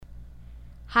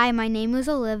Hi, my name is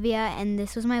Olivia, and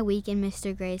this was my week in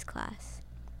Mr. Gray's class.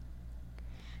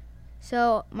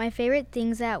 So my favorite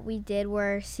things that we did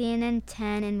were CNN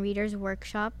 10 and Reader's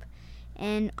Workshop.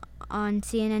 And on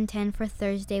CNN 10 for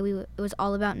Thursday, it was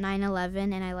all about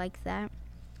 9/11, and I liked that.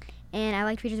 And I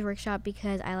liked Reader's Workshop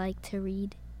because I like to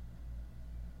read.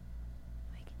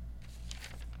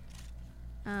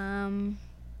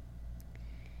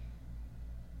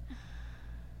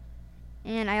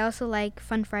 And I also like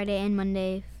Fun Friday and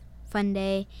Monday Fun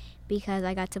Day because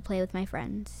I got to play with my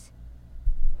friends.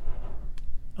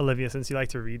 Olivia, since you like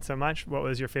to read so much, what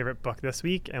was your favorite book this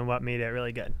week and what made it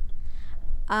really good?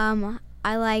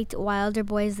 I liked Wilder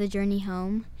Boys: The Journey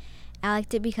Home. I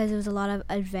liked it because there was a lot of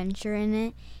adventure in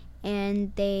it,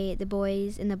 and the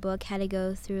boys in the book had to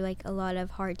go through like a lot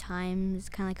of hard times,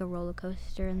 kind of like a roller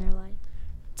coaster in their life.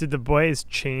 Did the boys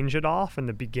change at all from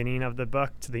the beginning of the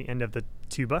book to the end of the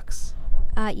two books?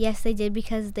 Yes, they did,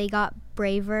 because they got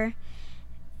braver.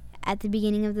 At the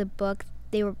beginning of the book,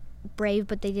 they were brave,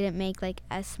 but they didn't make like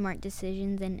as smart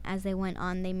decisions, and as they went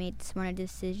on, they made smarter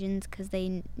decisions because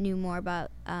they knew more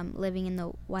about living in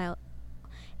the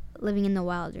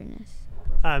wilderness.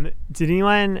 Did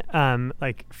anyone,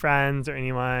 like friends or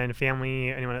anyone, family,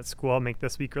 anyone at school, make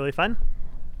this week really fun?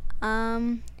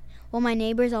 Well, my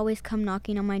neighbors always come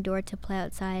knocking on my door to play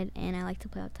outside, and I like to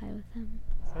play outside with them.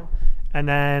 And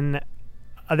then,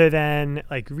 other than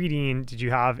like reading, did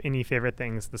you have any favorite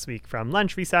things this week from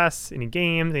lunch, recess, any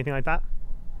games, anything like that?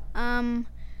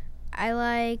 I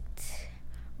liked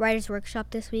Writer's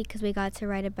Workshop this week because we got to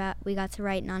write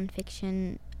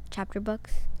nonfiction chapter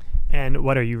books. And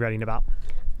what are you writing about?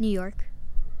 New York.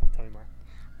 Tell me more.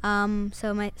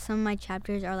 So some of my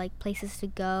chapters are like places to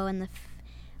go and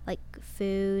like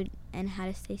food and how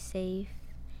to stay safe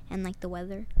and like the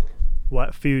weather.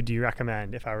 What food do you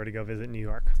recommend if I were to go visit New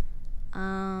York?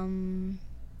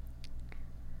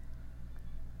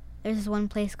 There's this one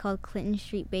place called Clinton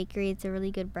Street Bakery. It's a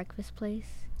really good breakfast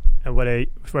place. And what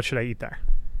should I eat there?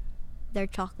 They're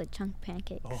chocolate chunk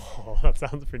pancakes. Oh, that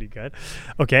sounds pretty good.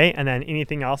 Okay, and then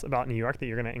anything else about New York that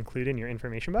you're going to include in your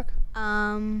information book?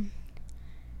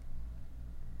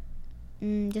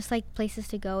 Just like places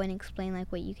to go and explain like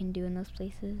what you can do in those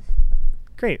places.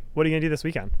 Great. What are you going to do this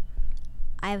weekend?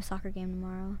 I have a soccer game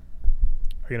tomorrow.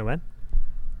 Are you going to win?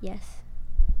 Yes.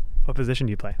 What position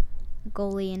do you play?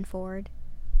 Goalie and forward.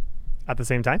 At the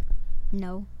same time?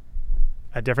 No.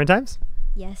 At different times?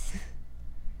 Yes.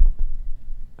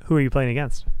 Who are you playing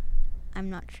against? I'm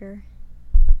not sure.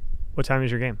 What time is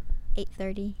your game?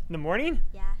 8:30. In the morning?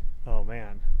 Yeah. Oh,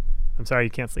 man. I'm sorry you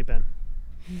can't sleep in.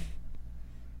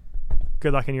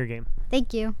 Good luck in your game.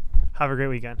 Thank you. Have a great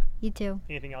weekend. You too.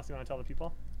 Anything else you want to tell the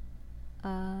people?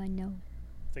 No.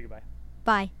 Say goodbye.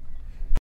 Bye.